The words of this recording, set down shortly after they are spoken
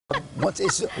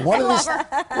It's one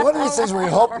of these things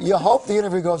where you hope the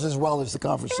interview goes as well as the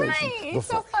conversation. Right, it's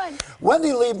so fun. Wendy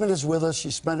Liebman is with us.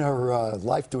 She spent her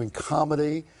life doing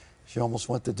comedy. She almost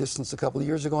went the distance a couple of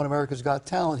years ago on America's Got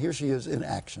Talent. Here she is in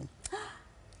action.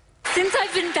 Since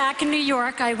I've been back in New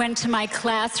York, I went to my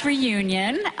class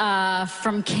reunion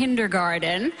from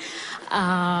kindergarten.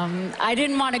 I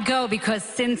didn't want to go because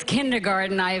since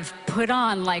kindergarten, I've put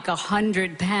on like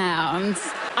 100 pounds.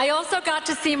 I also got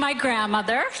to see my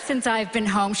grandmother since I've been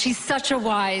home. She's such a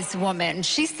wise woman.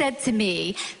 She said to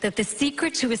me that the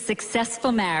secret to a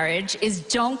successful marriage is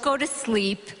don't go to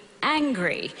sleep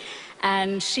angry.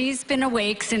 And she's been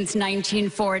awake since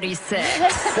 1946.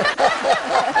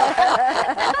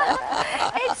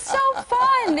 It's so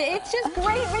fun. It's just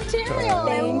great material.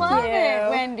 I love it,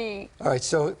 Wendy. All right,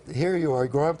 so here you are,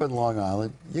 grow up in Long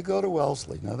Island. You go to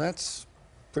Wellesley. Now, that's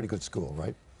a pretty good school,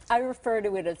 right? I refer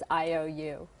to it as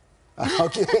IOU.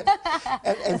 Okay.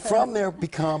 And from there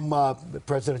become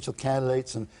presidential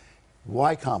candidates. And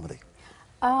why comedy?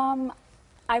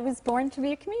 I was born to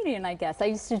be a comedian, I guess. I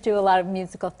used to do a lot of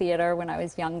musical theater when I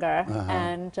was younger,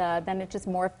 and then it just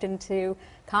morphed into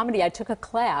comedy. I took a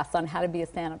class on how to be a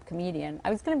stand-up comedian. I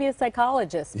was going to be a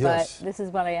psychologist, but this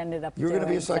is what I ended up doing. You were going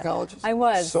to be a psychologist? I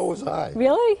was. So was I.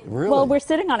 Really? Really? Well, we're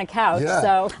sitting on a couch,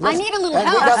 so... I need a little and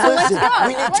help, we got so Liz let's here. go.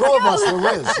 We need two of us for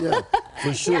Liz, yeah,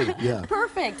 for sure, yeah.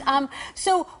 Perfect.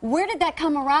 So where did that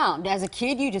come around? As a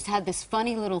kid, you just had this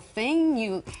funny little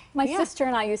thing? My sister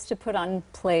and I used to put on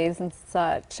plays and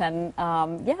such, and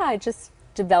yeah, I just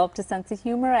developed a sense of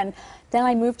humor, and then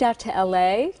I moved out to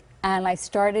LA, and I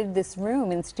started this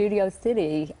room in Studio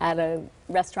City at a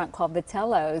restaurant called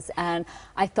Vitello's, and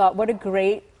I thought, what a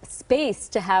great space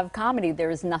to have comedy. There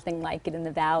is nothing like it in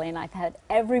the Valley, and I've had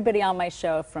everybody on my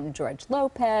show, from George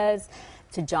Lopez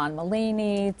to John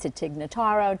Mulaney to Tig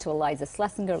Notaro to Eliza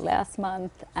Schlesinger last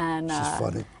month, and She's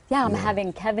funny. yeah, I'm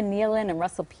having Kevin Nealon and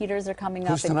Russell Peters are coming up.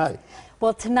 Who's tonight?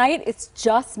 Well, tonight it's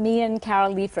just me and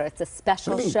Carol Leifer. It's a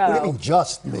special show. What do you mean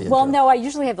just me? Well, no, I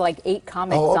usually have like 8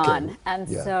 comics on, and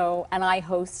yeah. and I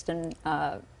host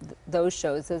those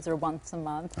shows. Those are once a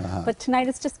month. But tonight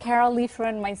it's just Carol Leifer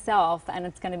and myself, and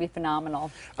it's going to be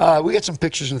phenomenal. We got some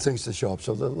pictures and things to show up,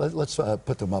 so let's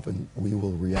put them up and we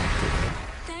will react to them.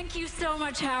 Thank you so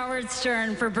much, Howard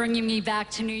Stern, for bringing me back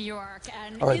to New York.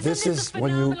 And all right, this is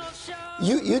when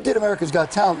you did America's Got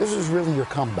Talent. This was really your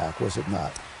comeback, was it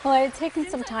not? Well, I had taken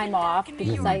some time off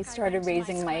because I started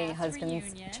raising my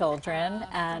husband's children,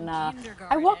 and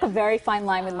I walk a very fine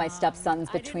line with my stepsons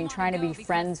between trying to be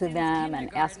friends with them and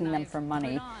asking them for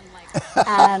money.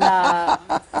 And so...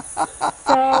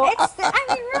 I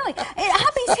mean, really,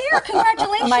 hubby's here.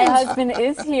 Congratulations. My husband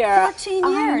is here. 14 years.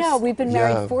 I know, we've been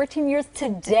married 14 years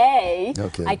today.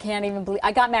 Okay. I can't even believe...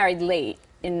 I got married late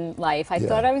in life. I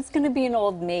thought I was going to be an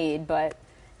old maid, but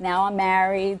now I'm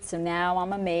married, so now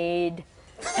I'm a maid.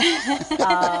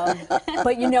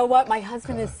 But you know what? My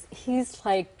husband is, he's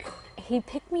like, he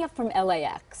picked me up from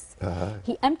LAX.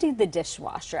 He emptied the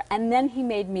dishwasher, and then he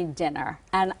made me dinner.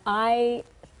 And I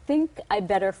think I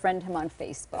better friend him on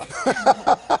Facebook.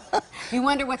 You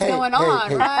wonder what's going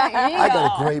on, right? I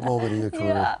got a great moment in your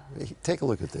career. Take a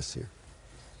look at this here.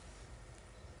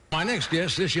 My next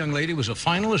guest, this young lady was a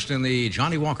finalist in the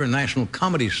Johnny Walker National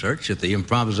Comedy Search at the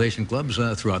improvisation clubs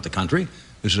throughout the country.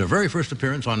 This is her very first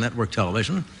appearance on network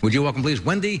television. Would you welcome, please,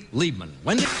 Wendy Liebman.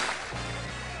 Wendy? Who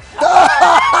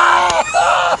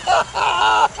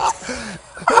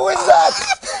is that?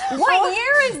 What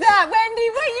year is that, Wendy?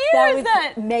 What year is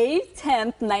that? May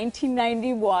 10th,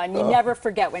 1991. You never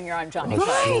forget when you're on Johnny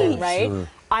Carson, right? Sure.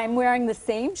 I'm wearing the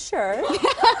same shirt.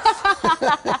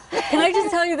 Can I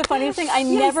just tell you the funniest thing? I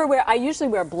usually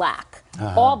wear black,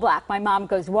 all black. My mom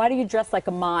goes, why do you dress like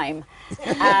a mime?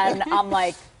 And I'm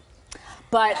like,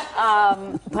 but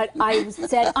I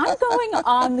said, I'm going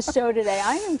on the show today.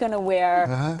 I am going to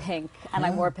wear pink, and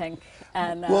I wore pink.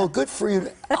 And well, good for you.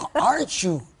 Aren't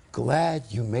you glad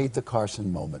you made the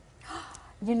Carson moment?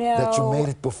 You know, that you made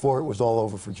it before it was all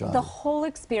over for Johnny. The whole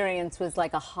experience was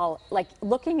like like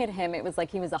looking at him, it was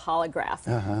like he was a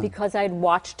holograph because I'd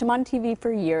watched him on TV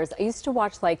for years. I used to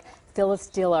watch like Phyllis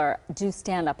Diller do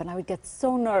stand-up, and I would get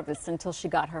so nervous until she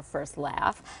got her first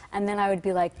laugh, and then I would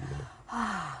be like,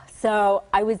 ah. So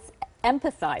I was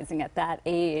empathizing at that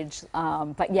age,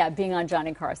 but yeah, being on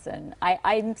Johnny Carson,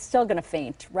 I'm still going to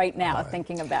faint right now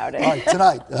thinking about it. All right,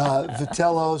 tonight,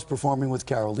 Vitello's performing with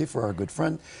Carol Leifer, our good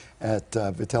friend, at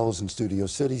Vitello's in Studio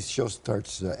City. The show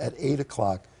starts at 8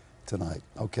 o'clock tonight,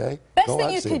 okay? Best Go thing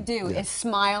out, you see could him. do Yeah. is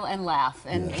smile and laugh,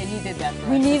 and you did that for us.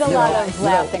 We need a lot know, of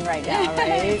laughing right now,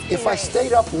 right? If I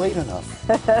stayed up late enough,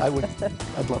 I'd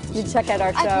love to see You check out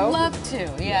our I'd show. love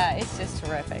to. Yeah, it's just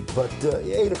terrific. But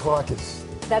 8 o'clock is,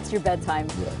 That's your bedtime.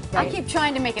 Yeah. I keep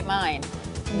trying to make it mine.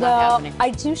 Not Well, happening. I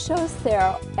do shows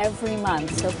there every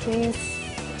month, so please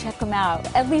check them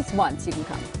out. At least once you can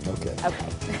come. okay.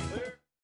 Okay.